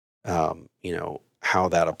 how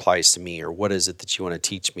that applies to me, or what is it that you want to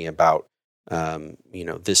teach me about,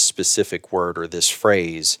 this specific word or this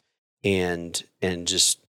phrase, and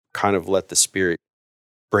just kind of let the Spirit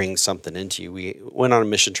bring something into you. We went on a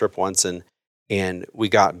mission trip once and we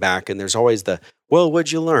got back, and there's always well,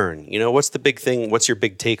 what'd you learn? What's the big thing? What's your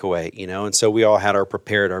big takeaway? And so we all had our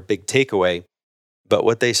big takeaway. But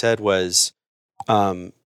what they said was,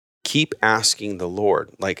 keep asking the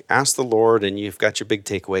Lord. Like, ask the Lord and you've got your big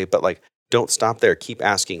takeaway, but like, don't stop there. Keep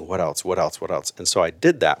asking what else, what else, what else. And so I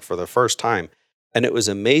did that for the first time. And it was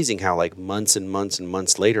amazing how like months and months and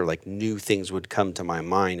months later, like new things would come to my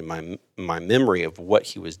mind and my memory of what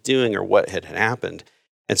he was doing or what had happened.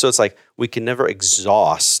 And so it's like, we can never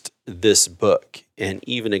exhaust this book, and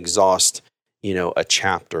even exhaust, a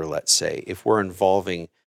chapter, let's say, if we're involving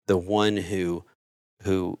the one who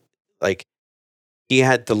who like he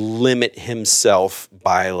had to limit himself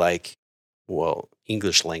by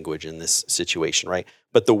English language in this situation, right?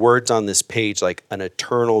 But the words on this page, like an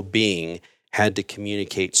eternal being, had to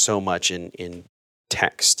communicate so much in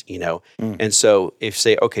text, And so if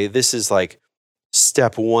say, okay, this is like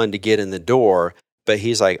step one to get in the door, but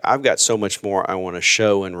he's like, I've got so much more I want to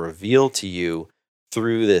show and reveal to you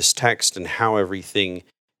through this text and how everything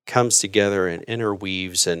comes together and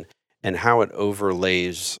interweaves and how it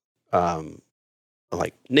overlays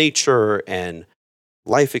like nature and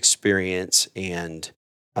life experience and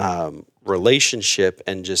relationship,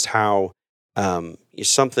 and just how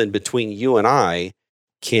something between you and I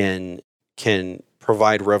can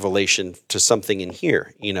provide revelation to something in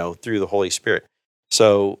here, through the Holy Spirit.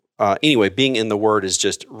 So anyway, being in the Word is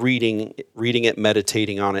just reading it,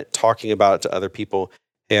 meditating on it, talking about it to other people.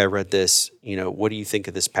 Hey, I read this. What do you think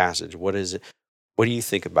of this passage? What is it? What do you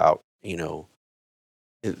think about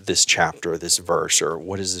this chapter, this verse, or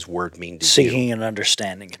what does this word mean to you? Seeking an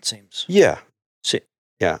understanding, it seems. Yeah.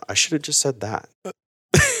 Yeah, I should have just said that.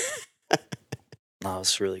 No,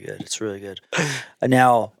 it's really good. It's really good.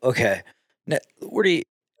 Now, okay. Now, where do you?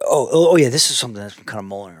 Oh, yeah. This is something that's been kind of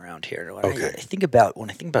mulling around here. When Okay. I think about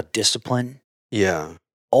discipline, Yeah.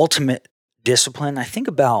 ultimate discipline, I think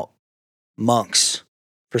about monks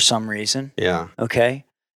for some reason. Yeah. Okay,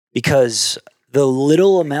 because the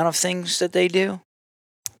little amount of things that they do,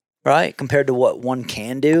 right, compared to what one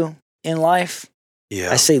can do in life.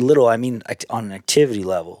 Yeah. I say little, I mean on an activity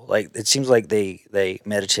level. Like it seems like they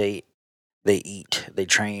meditate, they eat, they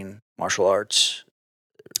train martial arts.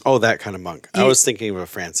 Oh, that kind of monk. Yeah. I was thinking of a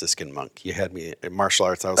Franciscan monk. You had me in martial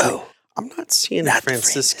arts. I was like, I'm not seeing a not the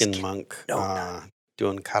Franciscan Franciscan. monk No.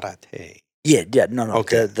 doing karate. Yeah, no.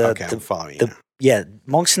 Okay. I'm following you. Yeah,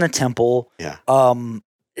 monks in the temple. Yeah.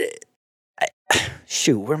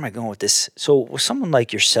 Shoot, where am I going with this? So with someone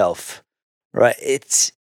like yourself, right,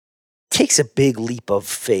 it takes a big leap of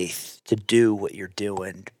faith to do what you're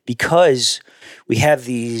doing, because we have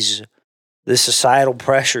the societal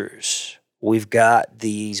pressures. We've got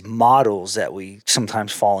these models that we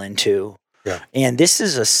sometimes fall into. Yeah. And this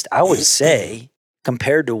is I would say,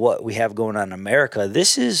 compared to what we have going on in America,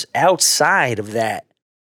 this is outside of that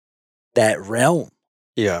realm.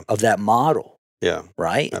 Yeah. Of that model. Yeah.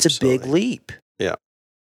 Right? It's Absolutely. a big leap. Yeah.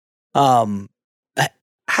 How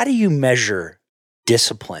do you measure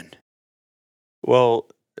discipline? Well,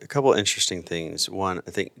 a couple of interesting things. One, I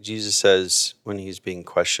think Jesus says when he's being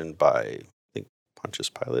questioned by, I think, Pontius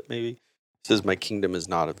Pilate, maybe, he says, my kingdom is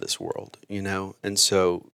not of this world, And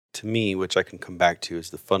so to me, which I can come back to, is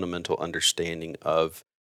the fundamental understanding of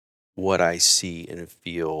what I see and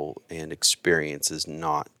feel and experience is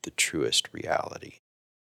not the truest reality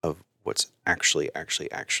of what's actually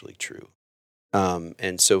true.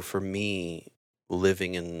 And so for me,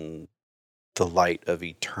 living in the light of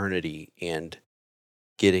eternity and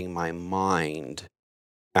getting my mind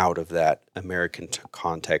out of that American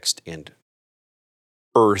context and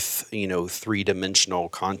earth, three-dimensional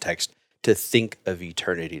context, to think of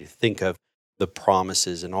eternity, to think of the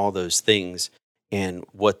promises and all those things and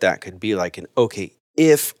what that could be like. And okay,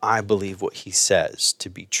 if I believe what he says to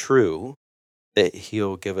be true, that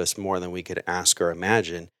he'll give us more than we could ask or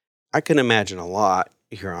imagine, I can imagine a lot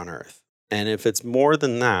here on earth. And if it's more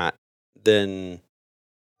than that, then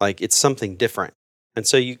like it's something different. And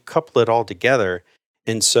so you couple it all together.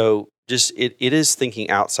 And so just it is thinking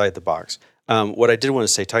outside the box. What I did want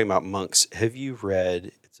to say, talking about monks, have you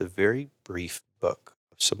read, it's a very brief book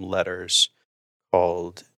of some letters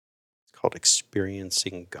called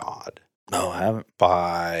Experiencing God. No, I haven't.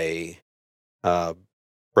 By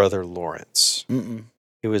Brother Lawrence. Mm-mm.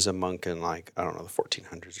 He was a monk in the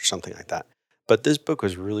 1400s or something like that. But this book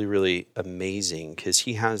was really, really amazing because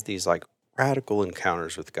he has these radical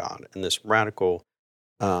encounters with God and this radical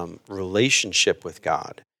relationship with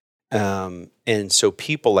God. And so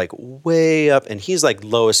people way up, and he's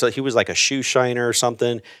lowest. So he was a shoe shiner or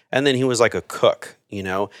something, and then he was a cook,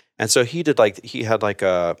 And so he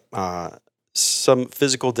had some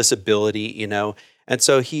physical disability, And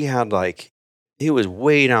so he had he was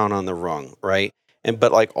way down on the rung, right?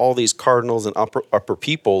 But all these cardinals and upper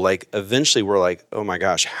people eventually were oh my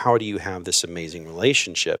gosh, how do you have this amazing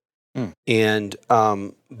relationship? And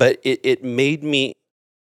but it made me,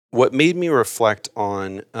 what made me reflect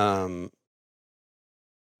on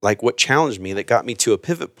what challenged me, that got me to a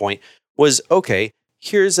pivot point, was okay,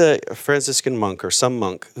 here's a Franciscan monk or some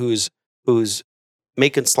monk who's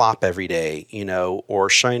making slop every day, or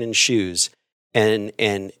shining shoes and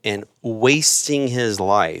wasting his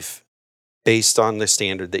life based on the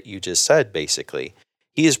standard that you just said. Basically,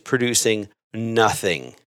 he is producing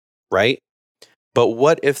nothing, right? But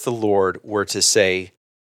what if the Lord were to say,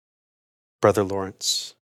 Brother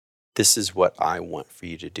Lawrence, this is what I want for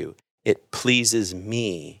you to do. It pleases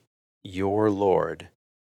me, your Lord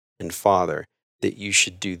and Father, that you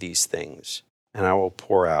should do these things, and I will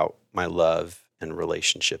pour out my love and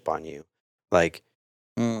relationship on you. Like,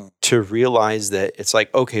 to realize that it's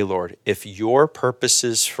like, okay, Lord, if your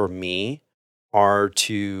purposes for me are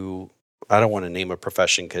to, I don't want to name a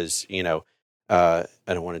profession because, I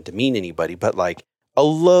don't want to demean anybody, but like a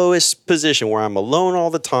lowest position where I'm alone all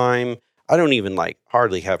the time. I don't even like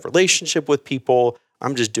hardly have relationship with people.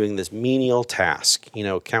 I'm just doing this menial task,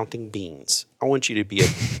 counting beans. I want you to be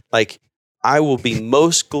like, I will be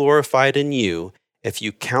most glorified in you if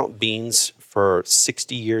you count beans for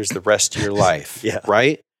 60 years, the rest of your life. Yeah.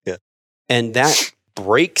 Right? Yeah. And that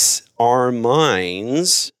breaks our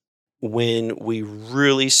minds when we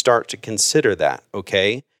really start to consider that.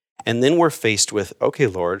 Okay. And then we're faced with, okay,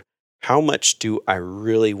 Lord, how much do I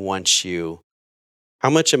really want you? How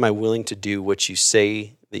much am I willing to do what you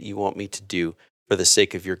say that you want me to do for the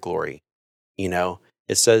sake of your glory?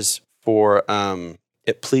 It says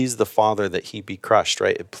it pleased the Father that he be crushed,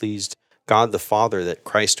 right? It pleased God the Father that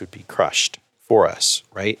Christ would be crushed for us,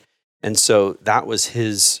 right? And so that was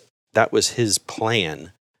his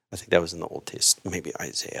plan. I think that was in the Old Testament, maybe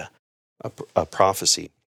Isaiah, a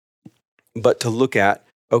prophecy. But to look at,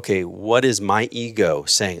 okay, what is my ego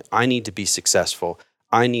saying? I need to be successful.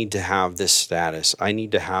 I need to have this status. I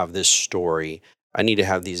need to have this story. I need to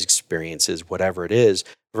have these experiences, whatever it is,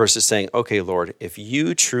 versus saying, okay, Lord, if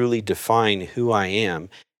you truly define who I am,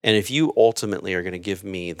 and if you ultimately are going to give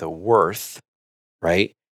me the worth,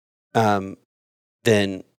 right,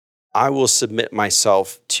 then I will submit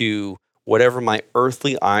myself to whatever my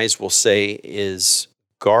earthly eyes will say is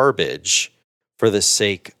garbage for the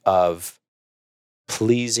sake of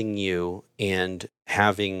pleasing you and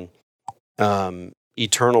having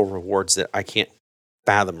eternal rewards that I can't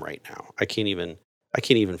fathom right now. I can't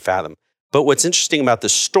even fathom. But what's interesting about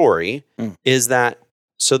this story is that,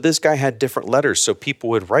 so this guy had different letters, so people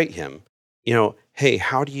would write him, hey,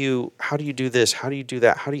 how do you do this? How do you do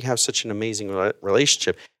that? How do you have such an amazing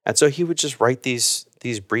relationship? And so he would just write these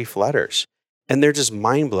brief letters, and they're just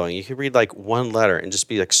mind blowing. You could read like one letter and just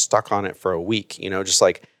be like stuck on it for a week, just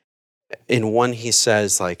like in one, he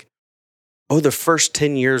says like, oh, the first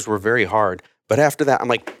 10 years were very hard. But after that, I'm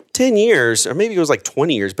like 10 years, or maybe it was like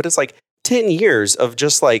 20 years, but it's like 10 years of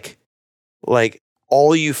just like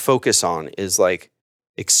all you focus on is like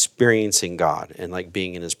experiencing God and like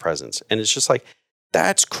being in his presence. And it's just like,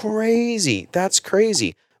 that's crazy. That's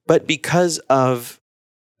crazy. But because of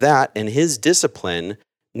that and his discipline,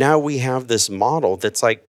 now we have this model that's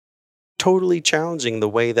like totally challenging the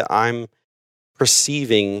way that I'm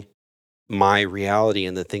perceiving my reality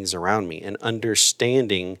and the things around me, and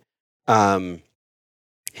understanding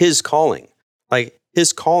his calling. Like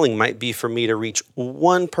his calling might be for me to reach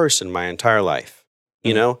one person my entire life.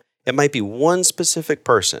 It might be one specific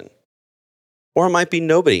person, or it might be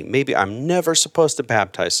nobody. Maybe I'm never supposed to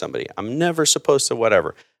baptize somebody. I'm never supposed to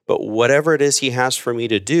whatever. But whatever it is he has for me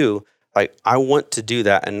to do, like I want to do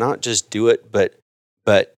that, and not just do it, but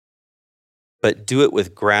do it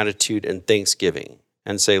with gratitude and thanksgiving,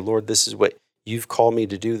 and say, Lord, this is what you've called me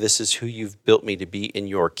to do. This is who you've built me to be in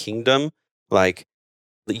your kingdom. Like,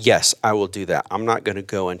 yes, I will do that. I'm not going to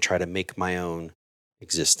go and try to make my own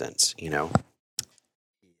existence,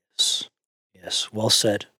 Yes. Well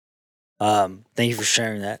said. Thank you for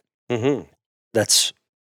sharing that. Mm-hmm. That's,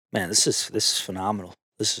 man, this is phenomenal.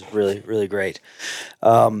 This is really, really great.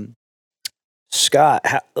 Scott,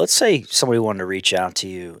 let's say somebody wanted to reach out to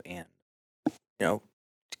you and,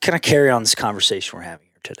 kind of carry on this conversation we're having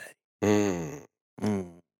here today.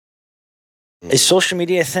 Is social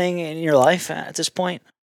media a thing in your life at this point?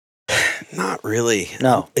 Not really.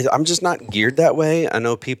 No. I'm just not geared that way. I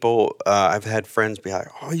know people, I've had friends be like,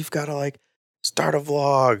 oh, you've got to like start a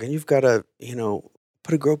vlog, and you've got to,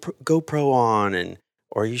 put a GoPro on,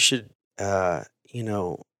 or you should, write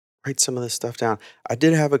some of this stuff down. I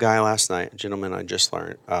did have a guy last night, a gentleman I just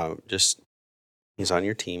learned, he's on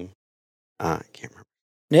your team. I can't remember.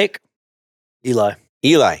 Nick? Eli,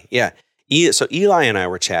 yeah. So Eli and I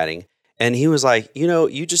were chatting, and he was like,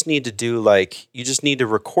 you just need to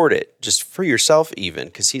record it just for yourself even.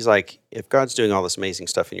 Because he's like, if God's doing all this amazing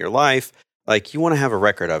stuff in your life, like you want to have a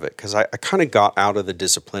record of it. Because I kind of got out of the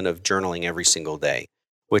discipline of journaling every single day,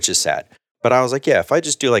 which is sad. But I was like, yeah, if I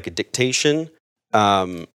just do like a dictation,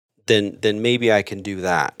 then maybe I can do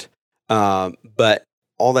that. But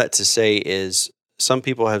all that to say is, some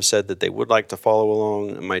people have said that they would like to follow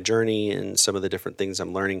along in my journey and some of the different things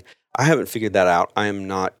I'm learning. I haven't figured that out. I am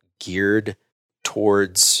not geared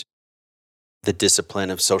towards the discipline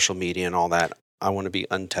of social media and all that. I want to be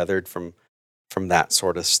untethered from that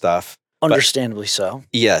sort of stuff. Understandably so.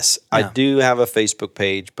 Yes, Yeah. I do have a Facebook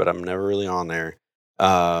page, but I'm never really on there.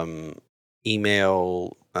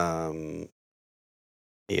 Email,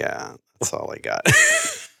 yeah, that's all I got.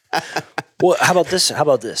 Well, how about this?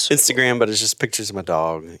 Instagram, but it's just pictures of my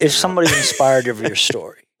dog. If somebody's inspired over your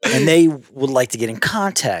story and they would like to get in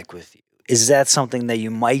contact with you, is that something that you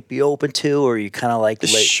might be open to, or you kind of like?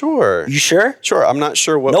 Sure. You sure? Sure. I'm not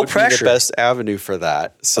sure what would be the best avenue for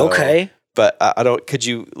that. So, okay. But I don't. Could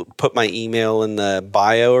you put my email in the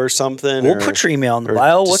bio or something? We'll put your email in the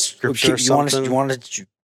bio. What's you want to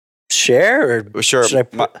share? Or sure.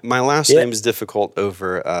 My last name is difficult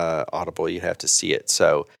over Audible. You'd have to see it.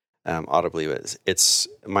 So audibly, it's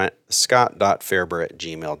my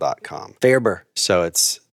scott.faerber@gmail.com. Faerber. So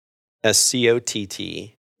it's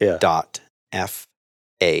SCOTT dot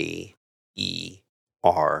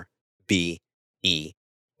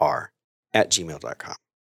FAERBER@gmail.com.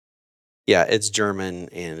 Yeah, it's German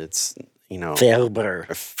and it's, Faerber.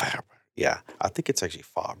 Yeah, I think it's actually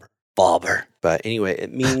Faber. But anyway,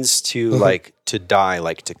 it means to like to dye,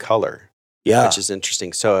 like to color. Yeah. Which is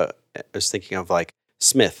interesting. So I was thinking of like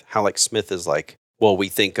Smith, how like Smith is like, well, we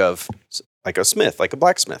think of like a smith, like a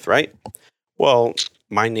blacksmith, right? Well,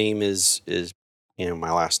 my name is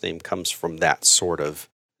my last name comes from that sort of,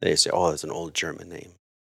 they say, oh, it's an old German name.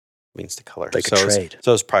 It means to color. Like a trade.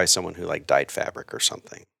 So it's probably someone who like dyed fabric or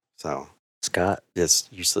something. So Scott. It's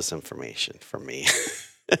useless information for me.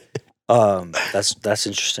 That's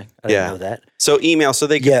interesting. I didn't know that. So email, so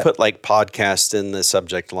they can put like podcast in the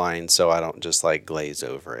subject line, so I don't just like glaze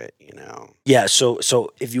over it, Yeah. So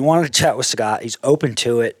if you wanted to chat with Scott, he's open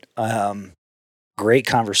to it. Great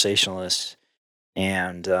conversationalist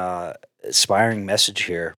and aspiring message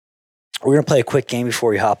here. We're gonna play a quick game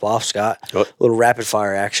before we hop off, Scott. A little rapid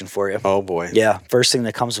fire action for you. Oh boy. Yeah. First thing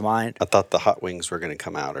that comes to mind. I thought the hot wings were gonna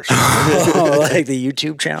come out or something. Like the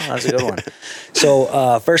YouTube channel. That's a good one.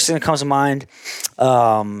 So first thing that comes to mind.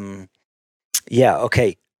 Okay.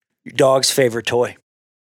 Your dog's favorite toy.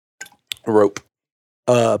 Rope.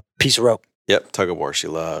 Piece of rope. Yep. Tug of war. She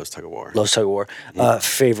loves tug of war. Loves tug of war.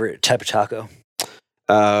 Favorite type of taco.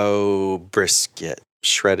 Oh, brisket.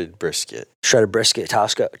 Shredded brisket.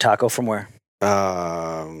 Taco from where?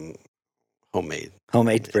 Homemade.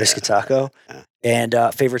 Homemade brisket taco. Yeah. And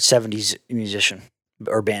favorite 70s musician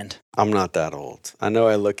or band? I'm not that old. I know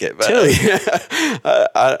I look it, but I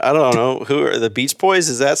don't know. Who are the Beach Boys?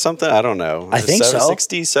 Is that something? I don't know. I think so.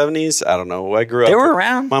 60s, 70s? I don't know. I grew up. They were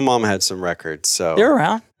around. My mom had some records, so. They were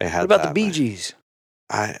around. They had what about the Bee Gees?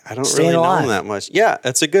 I don't really know them that much. Yeah,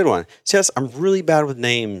 that's a good one. See, I'm really bad with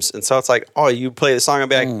names. And so it's like, oh, you play the song, I'll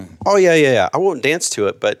be like, oh, yeah. I won't dance to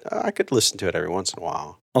it, but I could listen to it every once in a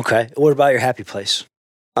while. Okay. What about your happy place?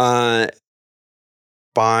 By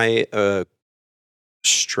a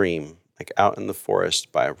stream, like out in the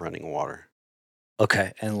forest by running water.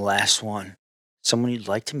 Okay. And last one, someone you'd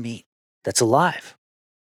like to meet that's alive.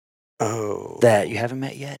 Oh. That you haven't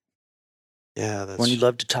met yet. Yeah. That's one you'd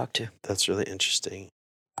love to talk to. That's really interesting.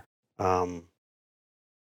 I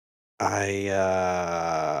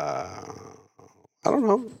don't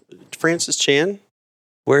know. Francis Chan.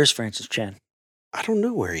 Where's Francis Chan? I don't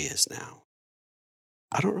know where he is now.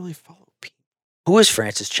 I don't really follow people. Who is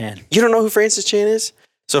Francis Chan? You don't know who Francis Chan is?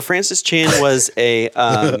 So Francis Chan was he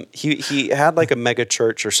had like a mega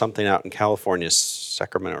church or something out in California,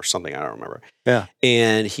 Sacramento or something, I don't remember. Yeah.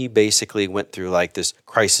 And he basically went through like this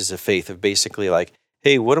crisis of faith of basically like,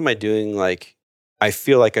 hey, what am I doing? Like, I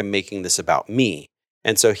feel like I'm making this about me.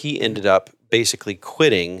 And so he ended up basically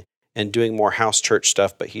quitting and doing more house church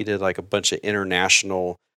stuff, but he did like a bunch of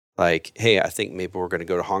international, like, hey, I think maybe we're going to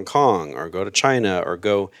go to Hong Kong or go to China or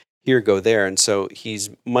go here, go there. And so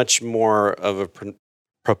he's much more of a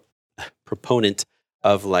proponent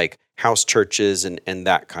of like house churches and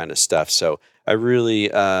that kind of stuff. So I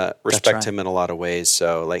really respect him in a lot of ways.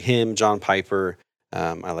 So like him, John Piper,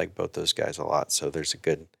 I like both those guys a lot. So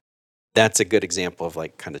that's a good example of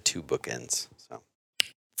like kind of two bookends. So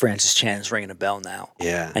Francis Chan is ringing a bell now.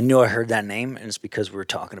 Yeah. I knew I heard that name, and it's because we were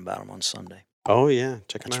talking about him on Sunday. Oh, yeah.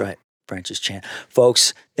 Check him out. That's right. Francis Chan.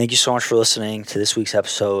 Folks, thank you so much for listening to this week's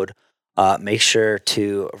episode. Make sure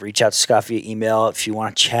to reach out to Scott via email if you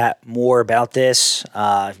want to chat more about this.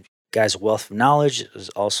 Guy's wealth of knowledge is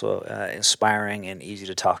also inspiring and easy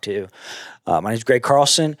to talk to. My name is Greg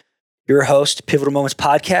Carlson, your host, Pivotal Moments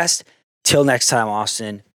Podcast. Till next time,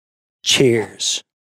 Austin. Cheers.